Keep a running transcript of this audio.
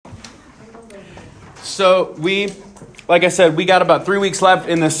So like I said, we got about 3 weeks left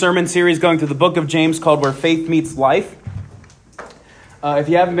in this sermon series going through the book of James called Where Faith Meets Life. If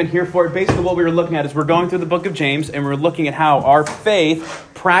you haven't been here for it, basically what we were looking at is we're going through the book of James and we're looking at how our faith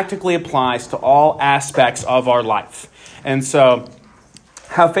practically applies to all aspects of our life. And so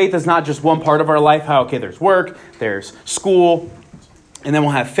how faith is not just one part of our life, there's work, there's school, and then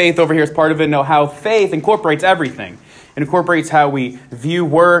we'll have faith over here as part of it. No, how faith incorporates everything. It incorporates how we view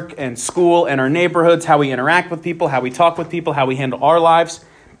work and school and our neighborhoods, how we interact with people, how we talk with people, how we handle our lives.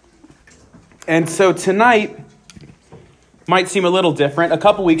 And so tonight might seem a little different. A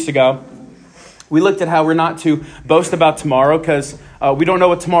couple weeks ago, we looked at how we're not to boast about tomorrow because we don't know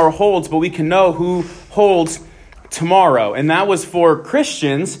what tomorrow holds, but we can know who holds tomorrow. And that was for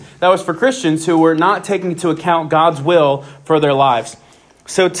Christians. That was for Christians who were not taking into account God's will for their lives.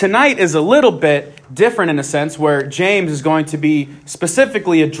 So tonight is a little bit different in a sense where James is going to be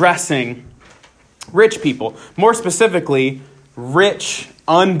specifically addressing rich people, more specifically rich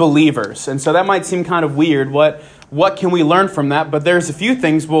unbelievers. And so that might seem kind of weird. What can we learn from that? But there's a few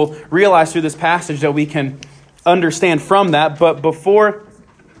things we'll realize through this passage that we can understand from that. But before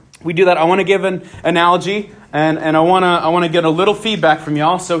we do that, I want to give an analogy and I want to get a little feedback from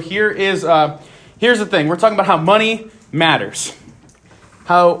y'all. So here's the thing. We're talking about how money matters.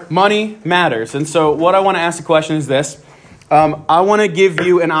 How money matters. And so what I want to ask the question is this. I want to give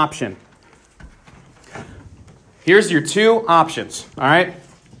you an option. Here's your two options. All right.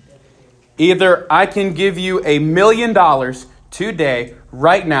 Either I can give you $1 million today,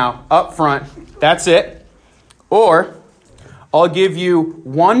 right now, up front. That's it. Or I'll give you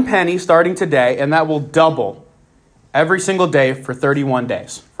 1 penny starting today, and that will double every single day for 31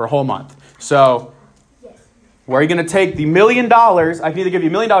 days, for a whole month. So where are you going to take the $1 million? I can either give you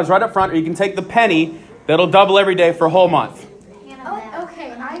 $1 million right up front, or you can take the penny that'll double every day for a whole month.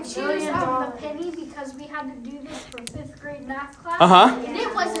 Okay, I choose the penny because we had to do this for 5th grade math class. And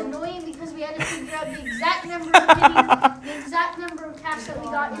it was annoying because we had to figure out the exact number of pennies, the exact number of cash that we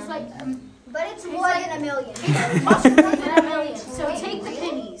got. It's like, but it's more than $1 million. It's much more than $1 million. So take the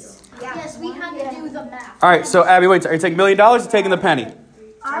pennies. Yeah. Yes, we had to do the math. All right, so Abby, wait, are you taking $1 million or taking the penny?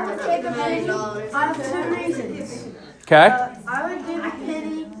 I would take the penny. I have 2 reasons. Okay. I would do the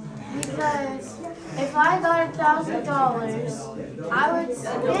penny because if I got $1,000, I would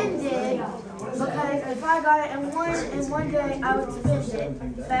spend it. Because if I got it in one day, I would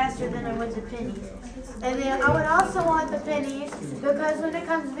spend it faster than I would the pennies. And then I would also want the pennies because when it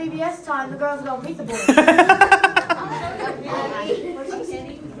comes to VBS time, the girls go meet the boys.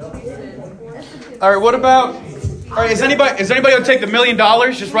 All right, what about? All right, is anybody gonna take the $1 million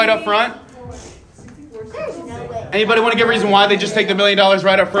just right up front? Anybody want to give a reason why they just take the $1 million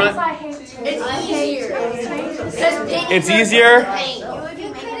right up front? It's easier.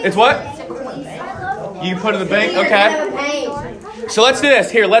 It's what? You put it in the bank? Okay. So let's do this.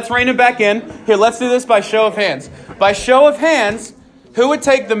 Here, let's rein it back in. Here, let's do this by show of hands. By show of hands, who would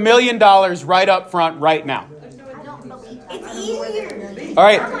take the $1 million right up front right now? It's easier. All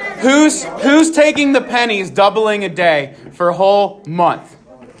right. Who's taking the pennies doubling a day for a whole month?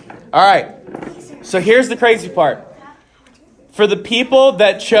 All right. So here's the crazy part. For the people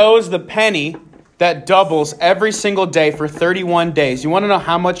that chose the penny that doubles every single day for 31 days, you want to know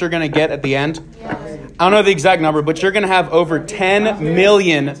how much you're going to get at the end? I don't know the exact number, but you're going to have over $10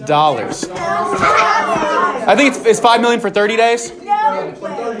 million. I think it's $5 million for 30 days?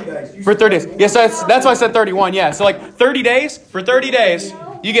 For 30 days. Yes, that's why I said 31, yeah. So like 30 days, for 30 days,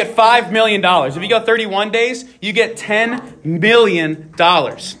 you get $5 million. If you go 31 days, you get $10 million.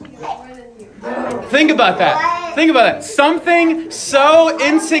 Think about that. Something so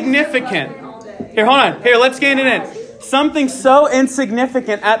insignificant. Here, hold on. Here, let's get it in. Something so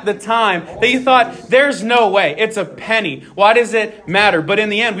insignificant at the time that you thought, there's no way. It's a penny. Why does it matter? But in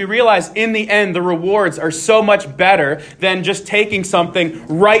the end, we realize the rewards are so much better than just taking something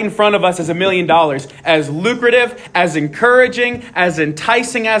right in front of us as $1 million. As lucrative, as encouraging, as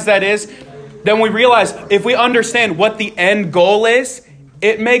enticing as that is, then we realize if we understand what the end goal is,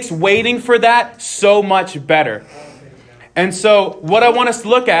 it makes waiting for that so much better. And so what I want us to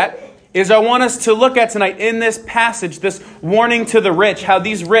look at tonight in this passage, this warning to the rich, how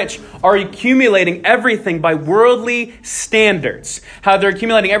these rich are accumulating everything by worldly standards. How they're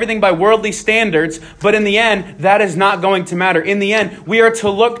accumulating everything by worldly standards, but in the end, that is not going to matter. In the end, we are to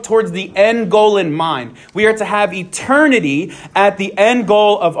look towards the end goal in mind. We are to have eternity at the end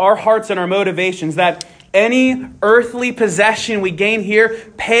goal of our hearts and our motivations, that Any earthly possession we gain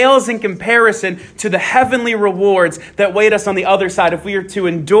here pales in comparison to the heavenly rewards that wait us on the other side if we are to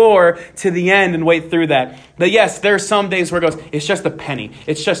endure to the end and wait through that. But yes, there are some days where it goes, it's just a penny.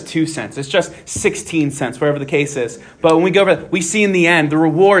 It's just 2 cents. It's just 16 cents, wherever the case is. But when we go over that, we see in the end, the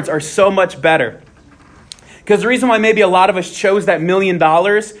rewards are so much better. Because the reason why maybe a lot of us chose that $1 million,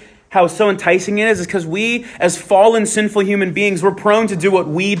 how so enticing it is because we, as fallen, sinful human beings, we're prone to do what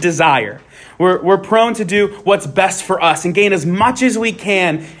we desire. We're prone to do what's best for us and gain as much as we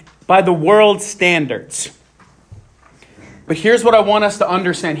can by the world's standards. But here's what I want us to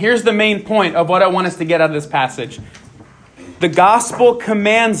understand. Here's the main point of what I want us to get out of this passage. The gospel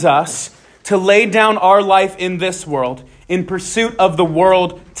commands us to lay down our life in this world in pursuit of the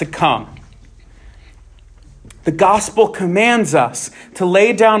world to come. The gospel commands us to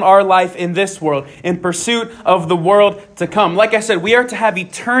lay down our life in this world in pursuit of the world to come. Like I said, we are to have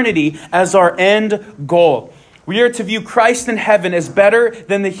eternity as our end goal. We are to view Christ in heaven as better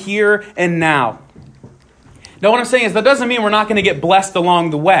than the here and now. Now, what I'm saying is that doesn't mean we're not going to get blessed along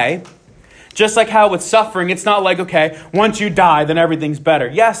the way. Just like how with suffering, it's not like, okay, once you die, then everything's better.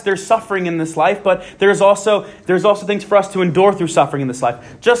 Yes, there's suffering in this life, but there's also things for us to endure through suffering in this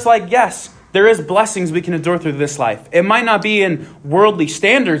life. Just like, yes, there is blessings we can endure through this life. It might not be in worldly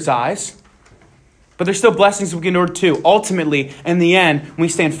standards' eyes, but there's still blessings we can endure too. Ultimately, in the end, we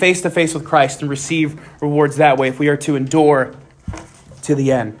stand face to face with Christ and receive rewards that way if we are to endure to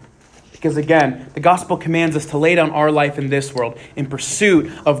the end. Because again, the gospel commands us to lay down our life in this world in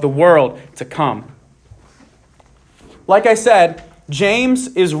pursuit of the world to come. Like I said,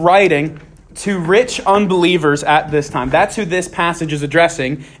 James is writing to rich unbelievers at this time. That's who this passage is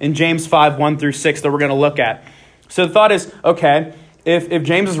addressing in James 5, 1 through 6 that we're going to look at. So the thought is, okay, if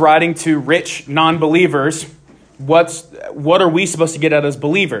James is writing to rich non-believers, what are we supposed to get out as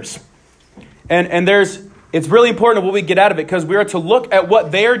believers? And it's really important what we get out of it because we are to look at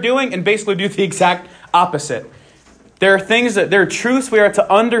what they are doing and basically do the exact opposite. There are truths we are to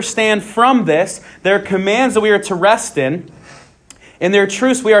understand from this. There are commands that we are to rest in. And there are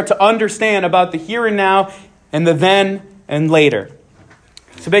truths we are to understand about the here and now and the then and later.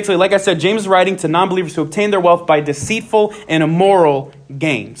 So basically, like I said, James is writing to non-believers who obtain their wealth by deceitful and immoral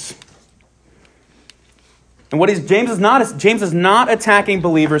gains. And James is not attacking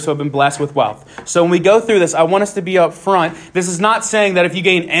believers who have been blessed with wealth. So when we go through this, I want us to be up front. This is not saying that if you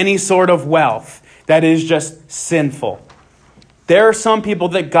gain any sort of wealth, that is just sinful. There are some people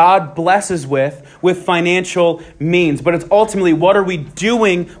that God blesses with financial means. But it's ultimately, what are we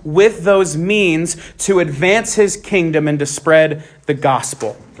doing with those means to advance his kingdom and to spread the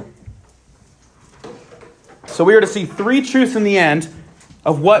gospel? So we are to see 3 truths in the end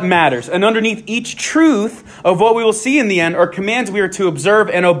of what matters. And underneath each truth of what we will see in the end are commands we are to observe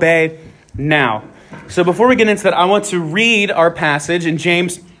and obey now. So before we get into that, I want to read our passage in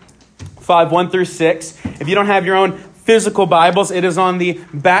James 5, 1 through 6. If you don't have your own physical Bibles, it is on the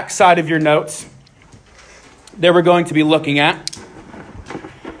back side of your notes that we're going to be looking at.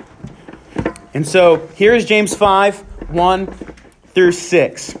 And so here is James 5, 1 through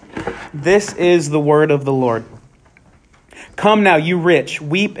 6. This is the word of the Lord. Come now, you rich,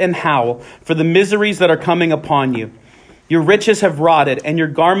 weep and howl for the miseries that are coming upon you. Your riches have rotted, and your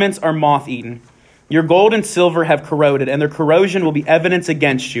garments are moth-eaten. Your gold and silver have corroded, and their corrosion will be evidence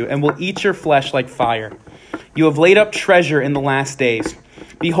against you, and will eat your flesh like fire. You have laid up treasure in the last days.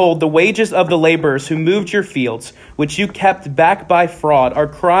 Behold, the wages of the laborers who moved your fields, which you kept back by fraud, are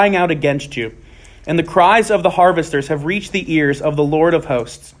crying out against you. And the cries of the harvesters have reached the ears of the Lord of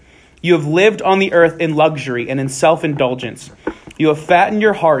hosts. You have lived on the earth in luxury and in self-indulgence. You have fattened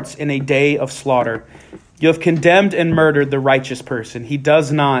your hearts in a day of slaughter. You have condemned and murdered the righteous person. He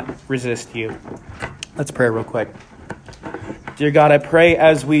does not resist you. Let's pray real quick. Dear God, I pray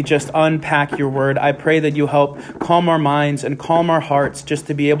as we just unpack your word, I pray that you help calm our minds and calm our hearts just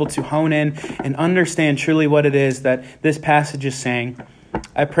to be able to hone in and understand truly what it is that this passage is saying.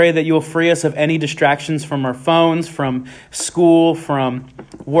 I pray that you will free us of any distractions from our phones, from school, from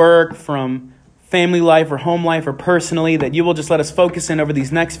work, from family life or home life or personally, that you will just let us focus in over these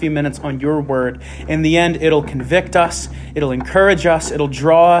next few minutes on your word. In the end, it'll convict us, it'll encourage us, it'll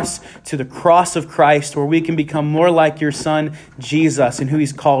draw us to the cross of Christ where we can become more like your son, Jesus, and who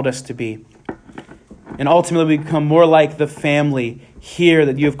he's called us to be. And ultimately, we become more like the family here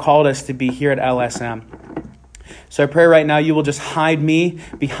that you have called us to be here at LSM. So I pray right now you will just hide me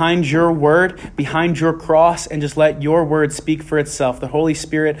behind your word, behind your cross, and just let your word speak for itself. The Holy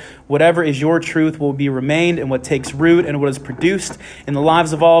Spirit, whatever is your truth will be remained, and what takes root and what is produced in the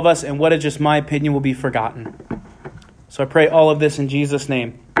lives of all of us, and what is just my opinion will be forgotten. So I pray all of this in Jesus'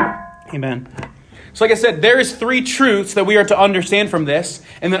 name. Amen. So like I said, there is 3 truths that we are to understand from this.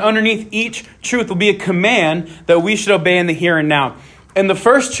 And then underneath each truth will be a command that we should obey in the here and now. And the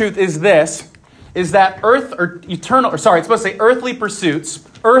first truth is this, is that earthly pursuits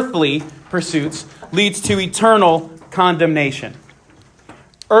leads to eternal condemnation.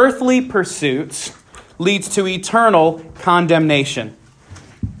 Earthly pursuits leads to eternal condemnation.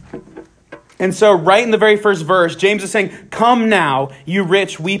 And so right in the very first verse, James is saying, come now, you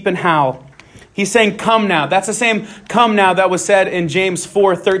rich, weep and howl. He's saying, come now. That's the same come now that was said in James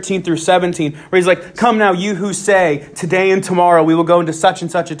 4:13 through 17, where he's like, come now, you who say, today and tomorrow we will go into such and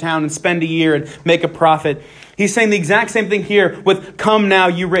such a town and spend a year and make a profit. He's saying the exact same thing here with come now,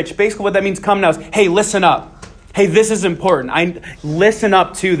 you rich. Basically what that means, come now, is, hey, listen up. Hey, this is important. Listen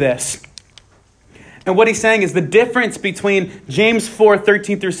up to this. And what he's saying is the difference between James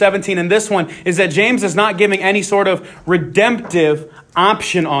 4:13 through 17 and this one is that James is not giving any sort of redemptive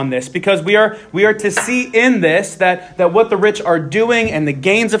option on this, because we are to see in this that what the rich are doing and the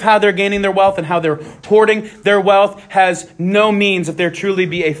gains of how they're gaining their wealth and how they're hoarding their wealth has no means if there truly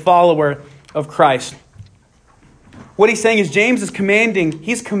be a follower of Christ. What he's saying is James is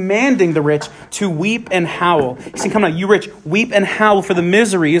commanding the rich to weep and howl. He's saying, come on, you rich, weep and howl for the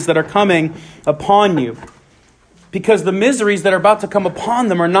miseries that are coming upon you. Because the miseries that are about to come upon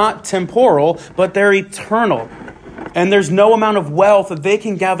them are not temporal, but they're eternal. And there's no amount of wealth that they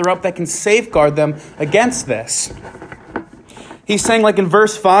can gather up that can safeguard them against this. He's saying, like in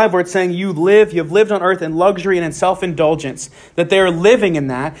verse 5, where it's saying you have lived on earth in luxury and in self-indulgence, that they are living in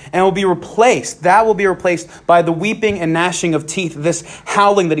that and will be replaced. That will be replaced by the weeping and gnashing of teeth, this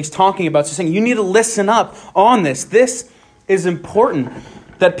howling that he's talking about. So he's saying you need to listen up on this. This is important.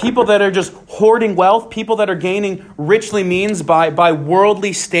 That people that are just hoarding wealth, people that are gaining richly means by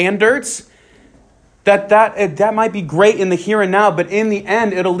worldly standards, that might be great in the here and now, but in the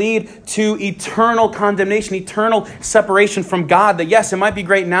end, it'll lead to eternal condemnation, eternal separation from God. That yes, it might be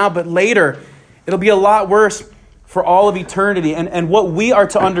great now, but later, it'll be a lot worse for all of eternity. And what we are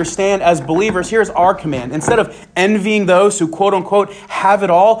to understand as believers, here's our command. Instead of envying those who, quote unquote, have it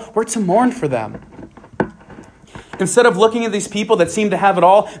all, we're to mourn for them. Instead of looking at these people that seem to have it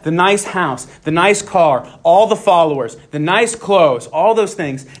all, the nice house, the nice car, all the followers, the nice clothes, all those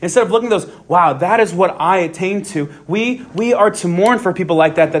things, instead of looking at those, wow, that is what I attain to, we are to mourn for people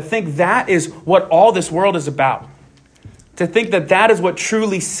like that think that is what all this world is about. To think that is what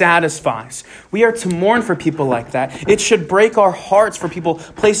truly satisfies. We are to mourn for people like that. It should break our hearts for people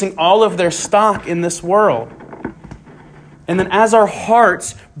placing all of their stock in this world. And then as our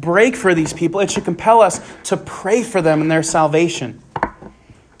hearts break for these people, it should compel us to pray for them in their salvation.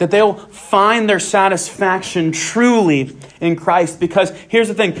 That they'll find their satisfaction truly in Christ. Because here's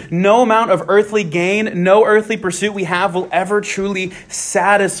the thing, no amount of earthly gain, no earthly pursuit we have will ever truly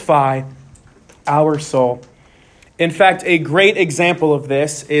satisfy our soul. In fact, a great example of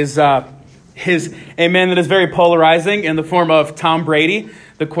this is a man that is very polarizing in the form of Tom Brady,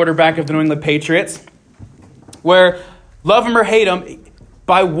 the quarterback of the New England Patriots, where love him or hate him,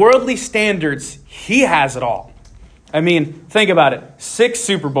 by worldly standards, he has it all. I mean, think about it. 6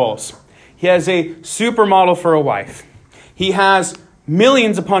 Super Bowls. He has a supermodel for a wife. He has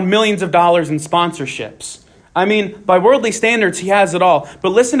millions upon millions of dollars in sponsorships. I mean, by worldly standards, he has it all. But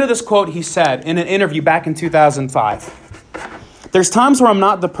listen to this quote he said in an interview back in 2005. There's times where I'm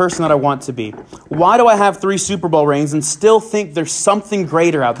not the person that I want to be. Why do I have 3 Super Bowl rings and still think there's something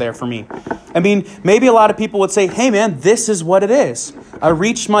greater out there for me? I mean, maybe a lot of people would say, hey man, this is what it is. I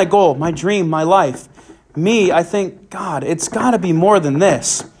reached my goal, my dream, my life. Me, I think, God, it's got to be more than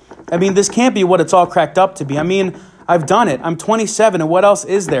this. I mean, this can't be what it's all cracked up to be. I mean, I've done it. I'm 27, and what else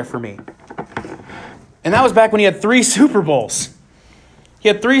is there for me? And that was back when he had 3 Super Bowls. He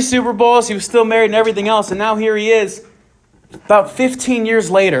had 3 Super Bowls, he was still married and everything else, and now here he is, about 15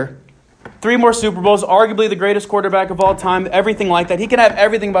 years later, 3 more Super Bowls, arguably the greatest quarterback of all time, everything like that. He can have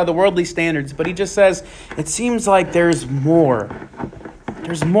everything by the worldly standards, but he just says, it seems like there's more.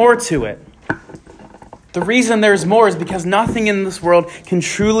 There's more to it. The reason there's more is because nothing in this world can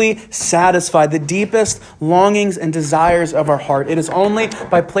truly satisfy the deepest longings and desires of our heart. It is only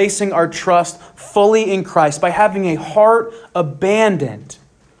by placing our trust fully in Christ, by having a heart abandoned,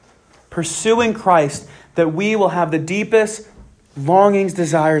 pursuing Christ, that we will have the deepest longings,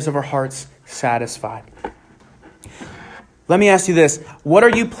 desires of our hearts satisfied. Let me ask you this. What are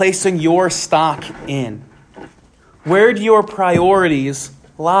you placing your stock in? Where do your priorities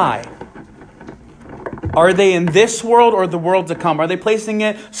lie? Are they in this world or the world to come? Are they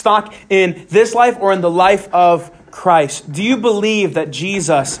placing stock in this life or in the life of Christ? Do you believe that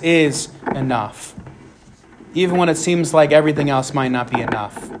Jesus is enough? Even when it seems like everything else might not be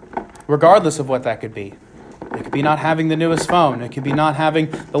enough. regardless of what that could be. It could be not having the newest phone. It could be not having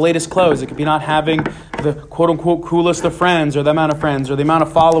the latest clothes. It could be not having the quote-unquote coolest of friends, or the amount of friends, or the amount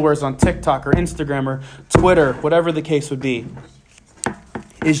of followers on TikTok or Instagram or Twitter, whatever the case would be.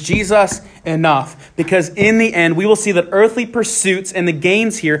 Is Jesus enough? Because in the end, we will see that earthly pursuits and the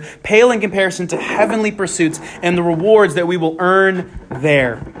gains here pale in comparison to heavenly pursuits and the rewards that we will earn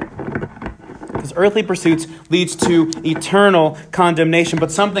there. Because earthly pursuits leads to eternal condemnation.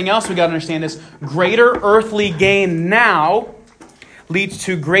 But something else we got to understand is greater earthly gain now leads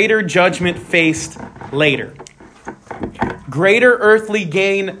to greater judgment faced later. Greater earthly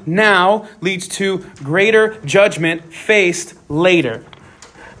gain now leads to greater judgment faced later.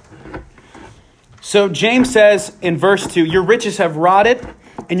 So James says in verse 2, your riches have rotted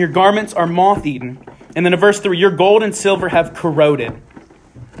and your garments are moth-eaten. And then in verse 3, your gold and silver have corroded.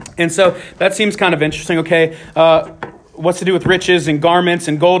 And so that seems kind of interesting, okay? What's to do with riches and garments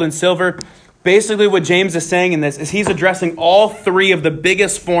and gold and silver? Basically what James is saying in this is he's addressing all three of the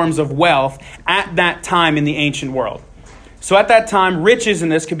biggest forms of wealth at that time in the ancient world. So at that time, riches in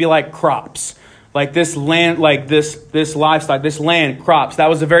this could be like crops. Like this land, like this livestock, this land, crops. That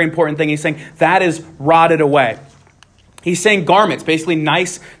was a very important thing. He's saying that is rotted away. He's saying garments, basically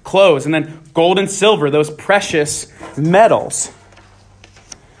nice clothes. And then gold and silver, those precious metals.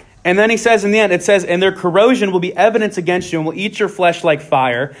 And then he says in the end, it says, and their corrosion will be evidence against you and will eat your flesh like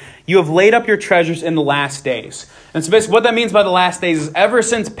fire. You have laid up your treasures in the last days. And so basically what that means by the last days is ever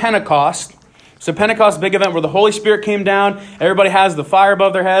since Pentecost. So Pentecost, big event where the Holy Spirit came down. Everybody has the fire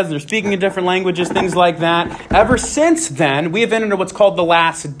above their heads. They're speaking in different languages, things like that. Ever since then, we have entered what's called the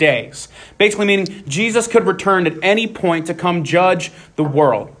last days. Basically meaning Jesus could return at any point to come judge the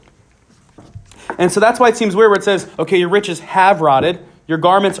world. And so that's why it seems weird where it says, okay, your riches have rotted. Your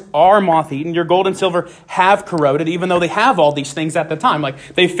garments are moth-eaten. Your gold and silver have corroded, even though they have all these things at the time.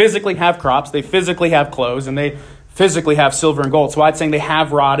 Like they physically have crops, they physically have clothes, and they physically have silver and gold. So I'm saying they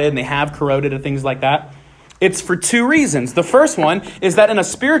have rotted and they have corroded and things like that. It's for two reasons. The first one is that in a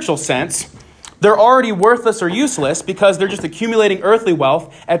spiritual sense, they're already worthless or useless because they're just accumulating earthly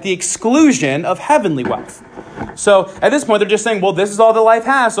wealth at the exclusion of heavenly wealth. So at this point, they're just saying, well, this is all that life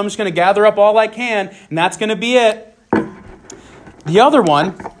has, so I'm just going to gather up all I can, and that's going to be it. The other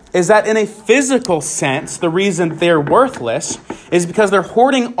one is that in a physical sense, the reason they're worthless is because they're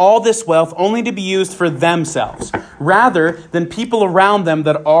hoarding all this wealth only to be used for themselves, rather than people around them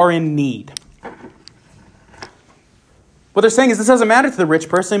that are in need. What they're saying is this doesn't matter to the rich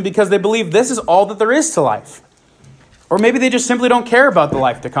person because they believe this is all that there is to life. Or maybe they just simply don't care about the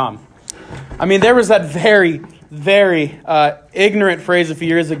life to come. I mean, there was that very ignorant phrase a few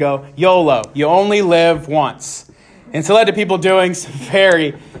years ago, YOLO, you only live once. And so it led to people doing some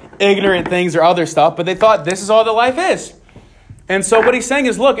very ignorant things or other stuff, but they thought this is all that life is. And so what he's saying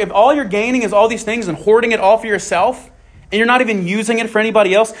is, look, if all you're gaining is all these things and hoarding it all for yourself, and you're not even using it for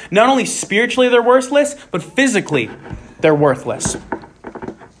anybody else, not only spiritually they're worthless, but physically they're worthless.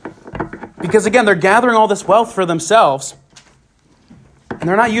 Because again, they're gathering all this wealth for themselves, and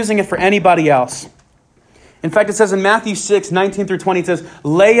they're not using it for anybody else. In fact, it says in Matthew 6, 19 through 20, it says,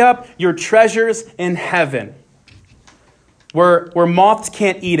 lay up your treasures in heaven, where moths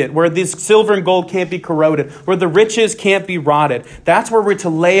can't eat it, where this silver and gold can't be corroded, where the riches can't be rotted. That's where we're to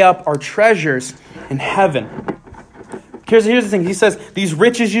lay up our treasures in heaven. Here's the thing. He says, these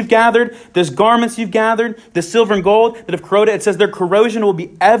riches you've gathered, these garments you've gathered, the silver and gold that have corroded, it says their corrosion will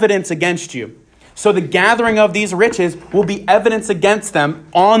be evidence against you. So the gathering of these riches will be evidence against them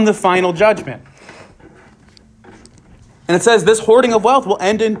on the final judgment. And it says this hoarding of wealth will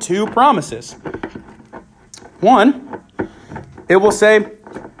end in two promises. One, it will say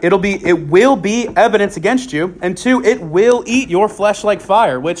it will be evidence against you. And two, it will eat your flesh like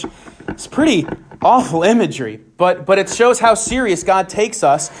fire, which is pretty awful imagery. But it shows how serious God takes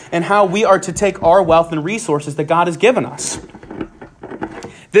us and how we are to take our wealth and resources that God has given us.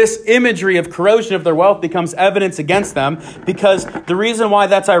 This imagery of corrosion of their wealth becomes evidence against them because the reason why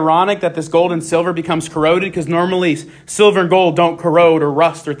that's ironic that this gold and silver becomes corroded, because normally silver and gold don't corrode or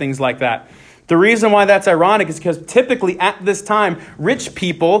rust or things like that. The reason why that's ironic is because typically at this time, rich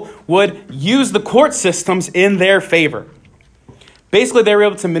people would use the court systems in their favor. Basically, they were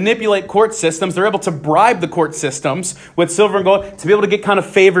able to manipulate court systems. They're able to bribe the court systems with silver and gold to be able to get kind of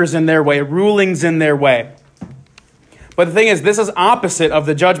favors in their way, rulings in their way. But the thing is, this is opposite of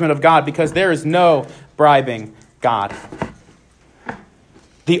the judgment of God because there is no bribing God.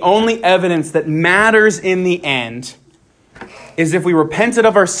 The only evidence that matters in the end is if we repented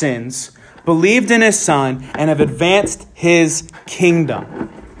of our sins, believed in his Son, and have advanced his kingdom.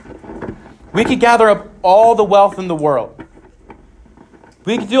 We could gather up all the wealth in the world.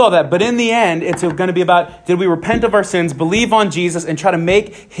 We can do all that, but in the end, it's going to be about, did we repent of our sins, believe on Jesus, and try to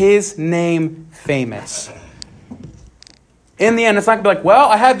make his name famous? In the end, it's not going to be like, well,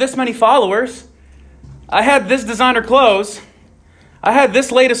 I had this many followers. I had this designer clothes. I had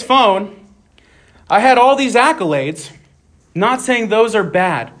this latest phone. I had all these accolades. Not saying those are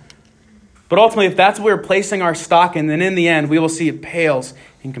bad. But ultimately, if that's what we're placing our stock in, then in the end, we will see it pales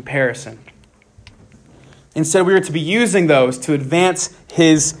in comparison. Instead, we are to be using those to advance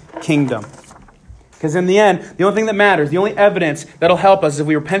his kingdom. Because in the end, the only thing that matters, the only evidence that'll help us is if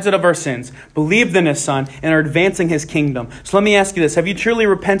we repented of our sins, believed in his Son, and are advancing his kingdom. So let me ask you this. Have you truly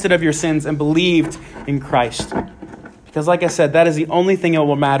repented of your sins and believed in Christ? Because like I said, that is the only thing that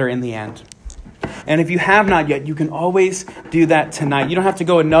will matter in the end. And if you have not yet, you can always do that tonight. You don't have to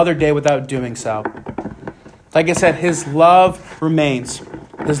go another day without doing so. Like I said, his love remains.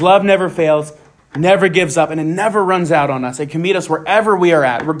 His love never fails, never gives up, and it never runs out on us. It can meet us wherever we are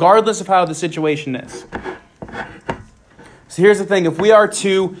at, regardless of how the situation is. So here's the thing. If we are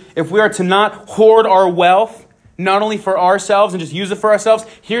to not hoard our wealth, not only for ourselves and just use it for ourselves,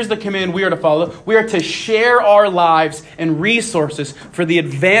 here's the command we are to follow. We are to share our lives and resources for the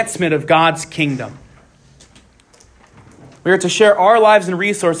advancement of God's kingdom. We are to share our lives and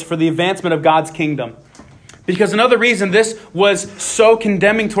resources for the advancement of God's kingdom. Because another reason this was so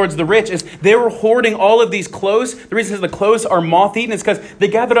condemning towards the rich is they were hoarding all of these clothes. The reason the clothes are moth-eaten is because they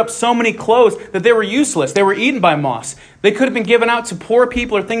gathered up so many clothes that they were useless. They were eaten by moths. They could have been given out to poor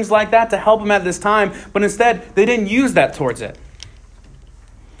people or things like that to help them at this time, but instead they didn't use that towards it.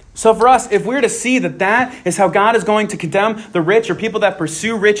 So for us, if we're to see that that is how God is going to condemn the rich or people that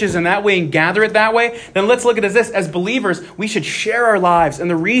pursue riches in that way and gather it that way, then let's look at it as this. As believers, we should share our lives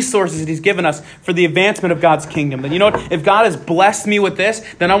and the resources that he's given us for the advancement of God's kingdom. Then you know what? If God has blessed me with this,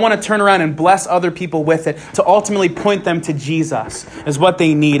 then I want to turn around and bless other people with it to ultimately point them to Jesus as what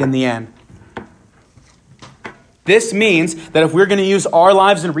they need in the end. This means that if we're going to use our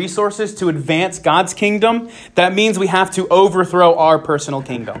lives and resources to advance God's kingdom, that means we have to overthrow our personal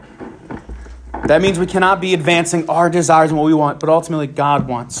kingdom. That means we cannot be advancing our desires and what we want, but ultimately God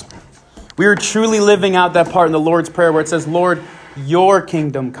wants. We are truly living out that part in the Lord's Prayer where it says, Lord, your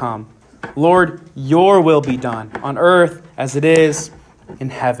kingdom come. Lord, your will be done on earth as it is in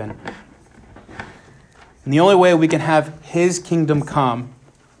heaven. And the only way we can have his kingdom come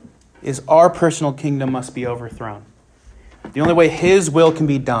is our personal kingdom must be overthrown. The only way his will can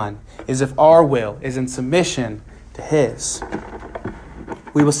be done is if our will is in submission to his.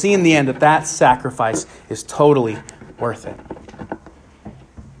 We will see in the end that that sacrifice is totally worth it.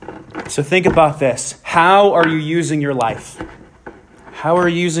 So think about this. How are you using your life? How are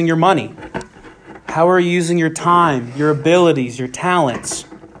you using your money? How are you using your time, your abilities, your talents?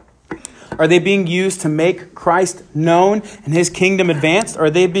 Are they being used to make Christ known and his kingdom advanced? Or are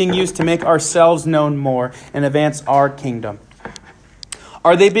they being used to make ourselves known more and advance our kingdom?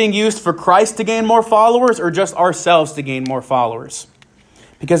 Are they being used for Christ to gain more followers or just ourselves to gain more followers?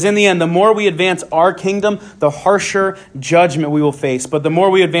 Because in the end, the more we advance our kingdom, the harsher judgment we will face. But the more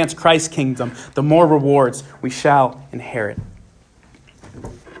we advance Christ's kingdom, the more rewards we shall inherit.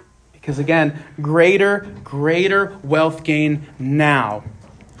 Because again, greater wealth gain now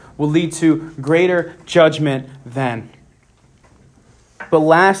will lead to greater judgment then. But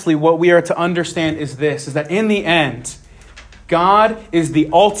lastly, what we are to understand is this, is that in the end, God is the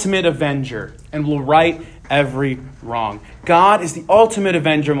ultimate avenger and will right every wrong. God is the ultimate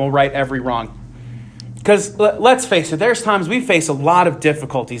avenger and will right every wrong. Because let's face it, there's times we face a lot of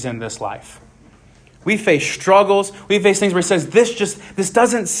difficulties in this life. We face struggles. We face things where it says, this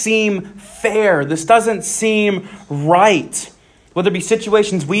doesn't seem fair. This doesn't seem right. Whether it be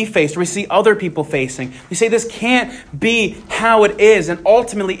situations we face or we see other people facing. We say this can't be how it is. And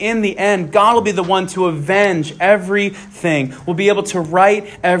ultimately, in the end, God will be the one to avenge everything. We'll be able to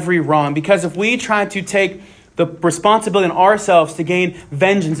right every wrong. Because if we try to take the responsibility on ourselves to gain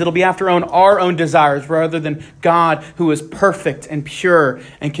vengeance, it'll be after our own desires rather than God, who is perfect and pure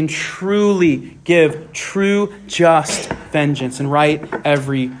and can truly give true, just vengeance and right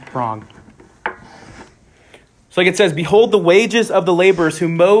every wrong. So like it says, behold, the wages of the laborers who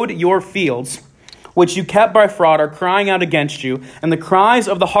mowed your fields, which you kept by fraud, are crying out against you, and the cries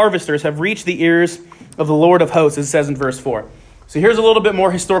of the harvesters have reached the ears of the Lord of hosts, as it says in verse 4. So here's a little bit more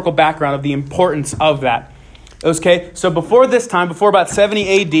historical background of the importance of that. Okay, so before this time, before about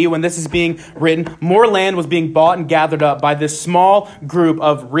 70 AD, when this is being written, more land was being bought and gathered up by this small group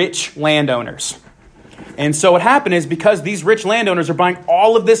of rich landowners. And so what happened is because these rich landowners are buying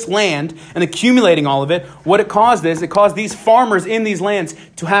all of this land and accumulating all of it, what it caused is it caused these farmers in these lands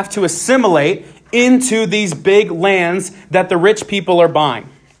to have to assimilate into these big lands that the rich people are buying.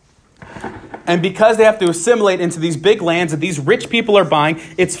 And because they have to assimilate into these big lands that these rich people are buying,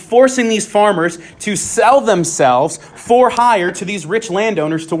 it's forcing these farmers to sell themselves for hire to these rich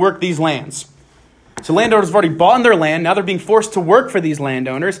landowners to work these lands. So landowners have already bought their land. Now they're being forced to work for these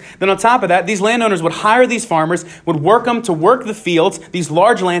landowners. Then on top of that, these landowners would hire these farmers, would work them to work the fields, these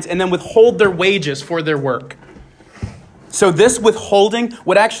large lands, and then withhold their wages for their work. So this withholding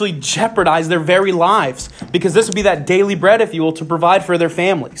would actually jeopardize their very lives, because this would be that daily bread, if you will, to provide for their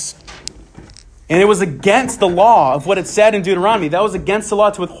families. And it was against the law of what it said in Deuteronomy. That was against the law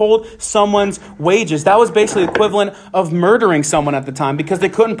to withhold someone's wages. That was basically the equivalent of murdering someone at the time, because they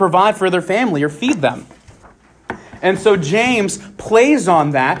couldn't provide for their family or feed them. And so James plays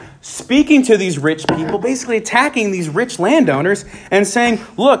on that, speaking to these rich people, basically attacking these rich landowners and saying,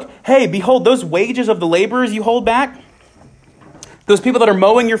 look, hey, behold, those wages of the laborers you hold back, those people that are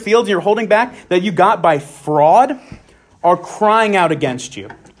mowing your fields and you're holding back, that you got by fraud, are crying out against you.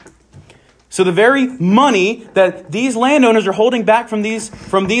 So the very money that these landowners are holding back from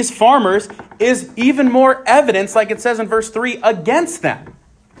these farmers is even more evidence, like it says in verse 3, against them.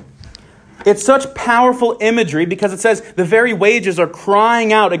 It's such powerful imagery because it says the very wages are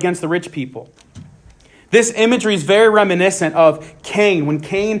crying out against the rich people. This imagery is very reminiscent of Cain, when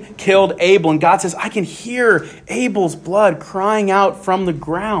Cain killed Abel, and God says, I can hear Abel's blood crying out from the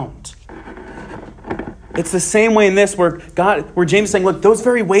ground. It's the same way in this where James is saying, look, those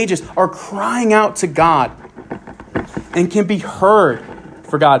very wages are crying out to God and can be heard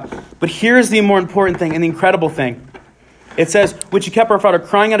for God. But here's the more important thing and the incredible thing. It says, which you kept our father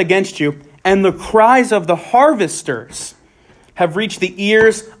crying out against you, and the cries of the harvesters have reached the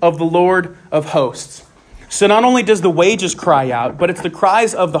ears of the Lord of hosts. So not only does the wages cry out, but it's the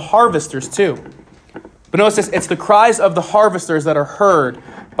cries of the harvesters too. But notice this, it's the cries of the harvesters that are heard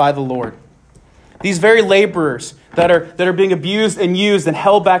by the Lord. These very laborers that are being abused and used and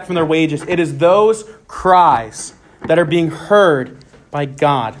held back from their wages, it is those cries that are being heard by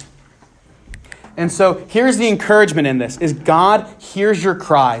God. And so here's the encouragement in this, is God hears your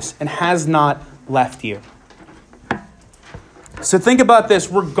cries and has not left you. So think about this,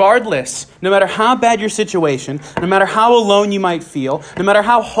 regardless, no matter how bad your situation, no matter how alone you might feel, no matter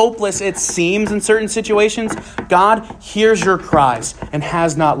how hopeless it seems in certain situations, God hears your cries and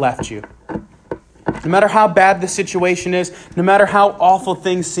has not left you. No matter how bad the situation is, no matter how awful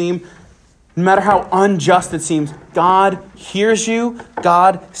things seem, no matter how unjust it seems, God hears you,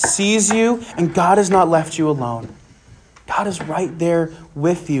 God sees you, and God has not left you alone. God is right there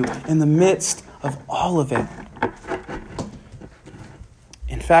with you in the midst of all of it.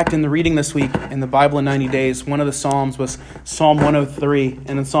 In fact, in the reading this week in the Bible in 90 days, one of the Psalms was Psalm 103.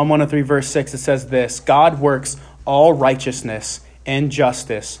 And in Psalm 103, verse 6, it says this, God works all righteousness and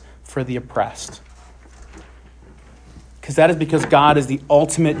justice for the oppressed. That is because God is the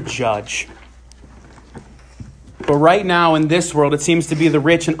ultimate judge. But right now in this world, it seems to be the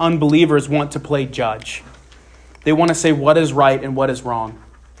rich and unbelievers want to play judge. They want to say what is right and what is wrong.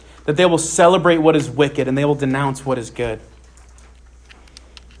 That they will celebrate what is wicked and they will denounce what is good.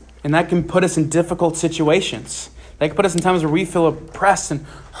 And that can put us in difficult situations. That can put us in times where we feel oppressed and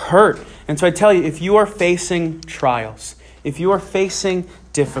hurt. And so I tell you, if you are facing trials, if you are facing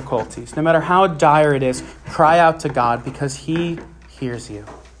difficulties, no matter how dire it is, cry out to God because He hears you.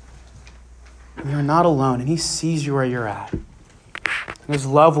 And you're not alone, and He sees you where you're at. And His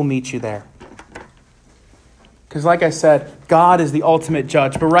love will meet you there. Because like I said, God is the ultimate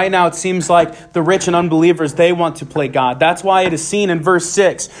judge. But right now it seems like the rich and unbelievers, they want to play God. That's why it is seen in verse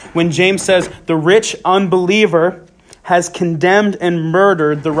 6 when James says, the rich unbeliever has condemned and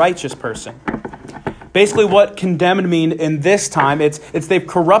murdered the righteous person. Basically what condemned mean in this time, it's they've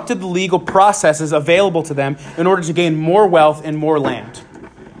corrupted the legal processes available to them in order to gain more wealth and more land.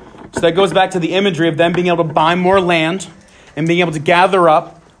 So that goes back to the imagery of them being able to buy more land and being able to gather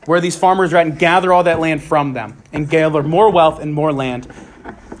up where these farmers are at and gather all that land from them and gather more wealth and more land.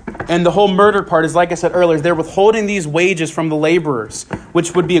 And the whole murder part is, like I said earlier, they're withholding these wages from the laborers,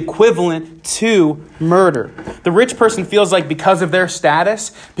 which would be equivalent to murder. The rich person feels like because of their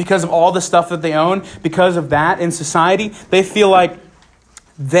status, because of all the stuff that they own, because of that in society, they feel like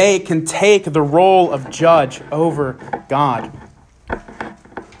they can take the role of judge over God.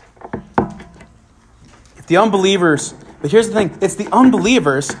 If the unbelievers, but here's the thing, it's the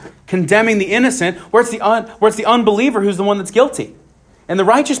unbelievers condemning the innocent, where it's the unbeliever who's the one that's guilty. And the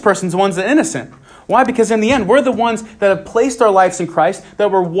righteous person's the one's that's innocent. Why? Because in the end, we're the ones that have placed our lives in Christ,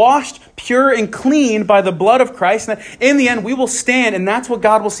 that were washed pure and clean by the blood of Christ. And that in the end, we will stand, and that's what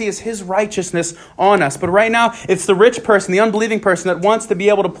God will see as his righteousness on us. But right now, it's the rich person, the unbelieving person that wants to be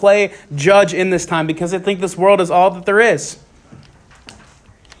able to play judge in this time because they think this world is all that there is.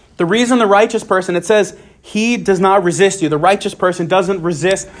 The reason the righteous person, it says, he does not resist you. The righteous person doesn't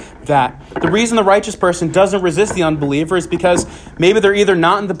resist that. The reason the righteous person doesn't resist the unbeliever is because maybe they're either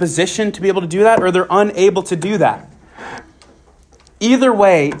not in the position to be able to do that or they're unable to do that. Either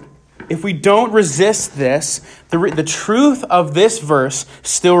way, if we don't resist this, the truth of this verse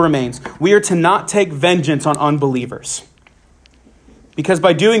still remains. We are to not take vengeance on unbelievers. Because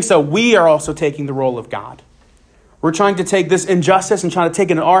by doing so, we are also taking the role of God. We're trying to take this injustice and trying to take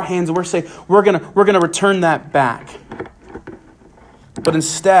it in our hands, and we're saying we're gonna return that back. But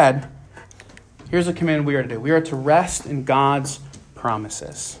instead, here's a command we are to do. We are to rest in God's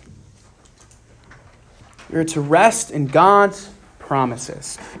promises. We are to rest in God's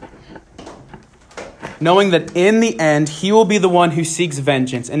promises, knowing that in the end, he will be the one who seeks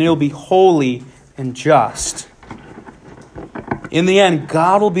vengeance, and it will be holy and just. In the end,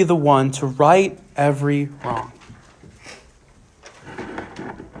 God will be the one to right every wrong.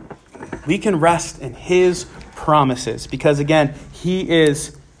 We can rest in his promises because, again, he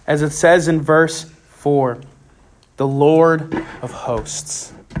is, as it says in verse 4, the Lord of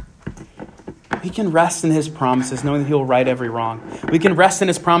hosts. We can rest in his promises, knowing that he will right every wrong. We can rest in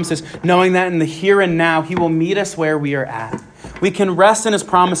his promises, knowing that in the here and now, he will meet us where we are at. We can rest in his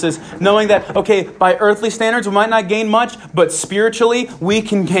promises, knowing that, okay, by earthly standards, we might not gain much, but spiritually, we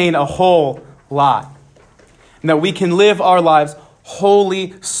can gain a whole lot. And that we can live our lives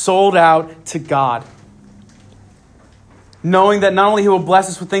wholly sold out to God. Knowing that not only he will bless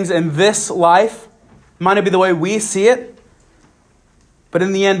us with things in this life, might not be the way we see it, but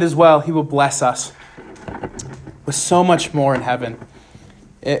in the end as well, he will bless us with so much more in heaven.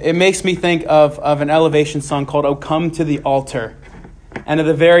 It makes me think of an elevation song called "Oh Come to the Altar." And at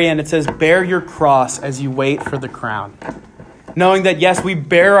the very end, it says, "Bear your cross as you wait for the crown." Knowing that, yes, we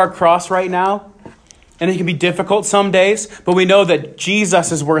bear our cross right now, and it can be difficult some days, but we know that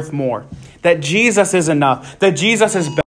Jesus is worth more, that Jesus is enough, that Jesus is better.